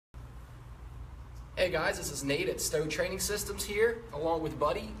Hey guys, this is Nate at Stowe Training Systems here, along with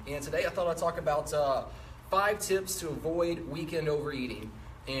Buddy, and today I thought I'd talk about 5 tips to avoid weekend overeating.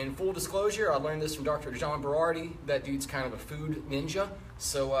 In full disclosure, I learned this from Dr. John Berardi. That dude's kind of a food ninja,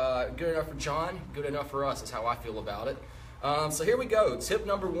 so good enough for John, good enough for us is how I feel about it. So here we go. Tip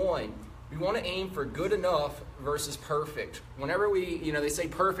number 1. We want to aim for good enough versus perfect. Whenever they say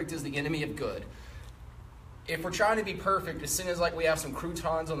perfect is the enemy of good. If we're trying to be perfect, as soon as we have some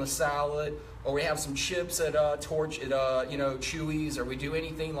croutons on the salad, or we have some chips at Chewy's, or we do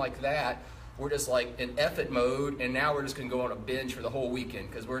anything like that, we're just in effort mode, and now we're just going to go on a binge for the whole weekend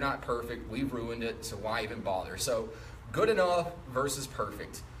because we're not perfect. We've ruined it, so why even bother? So, good enough versus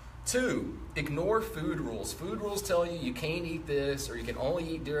perfect. 2, ignore food rules. Food rules tell you you can't eat this, or you can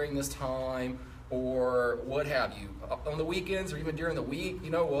only eat during this time, or what have you. On the weekends or even during the week, you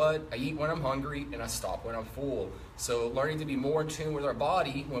know what? I eat when I'm hungry and I stop when I'm full. So learning to be more in tune with our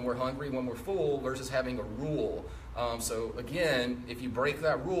body when we're hungry, when we're full, versus having a rule. So again, if you break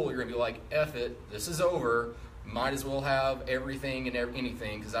that rule, you're gonna be like, F it, this is over. Might as well have everything and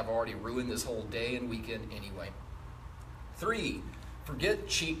anything because I've already ruined this whole day and weekend anyway. 3, forget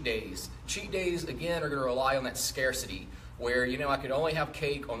cheat days. Cheat days, again, are gonna rely on that scarcity, where I could only have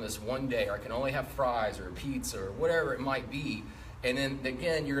cake on this one day, or I can only have fries or pizza or whatever it might be. And then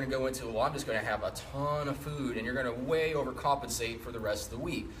again, you're gonna go into, well, I'm just gonna have a ton of food, and you're gonna way overcompensate for the rest of the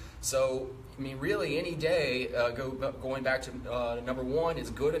week. So, really any day, going back to number 1,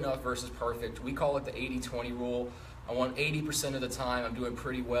 is good enough versus perfect. We call it the 80-20 rule. I want 80% of the time I'm doing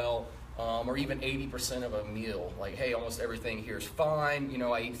pretty well, or even 80% of a meal. Hey, almost everything here is fine.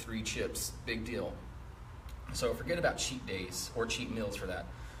 I eat 3 chips, big deal. So forget about cheat days or cheat meals for that.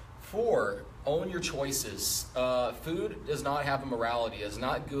 4, own your choices. Food does not have a morality. It's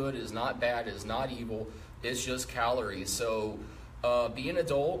not good, it's not bad, it's not evil. It's just calories. So be an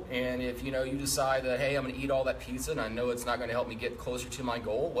adult, and if you decide that, hey, I'm going to eat all that pizza and I know it's not going to help me get closer to my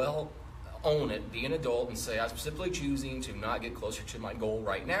goal, well, own it. Be an adult and say, I'm simply choosing to not get closer to my goal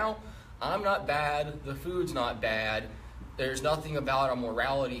right now. I'm not bad. The food's not bad. There's nothing about a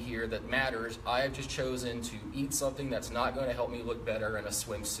morality here that matters. I have just chosen to eat something that's not going to help me look better in a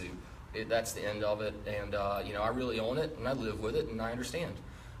swimsuit. That's the end of it, and I really own it, and I live with it, and I understand.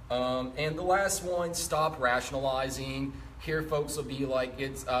 And the last one, stop rationalizing. Here folks will be like,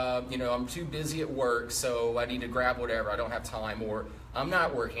 I'm too busy at work, so I need to grab whatever, I don't have time, or I'm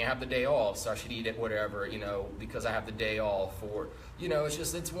not working, I have the day off, so I should eat it whatever, because I have the day off, or,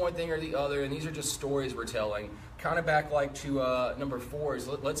 it's one thing or the other, and these are just stories we're telling. Kind of back to number 4 is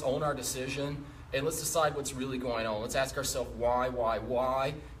let's own our decision, and let's decide what's really going on. Let's ask ourselves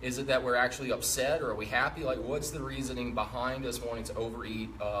why? Is it that we're actually upset, or are we happy? What's the reasoning behind us wanting to overeat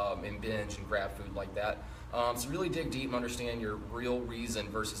and binge and grab food like that? So really dig deep and understand your real reason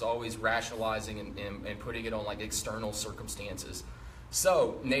versus always rationalizing and putting it on external circumstances.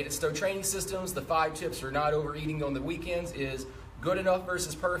 So, Nate at Stowe Training Systems, the 5 tips for not overeating on the weekends is good enough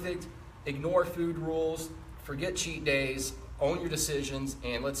versus perfect, ignore food rules, forget cheat days, own your decisions,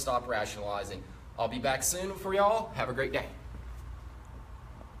 and let's stop rationalizing. I'll be back soon for y'all. Have a great day.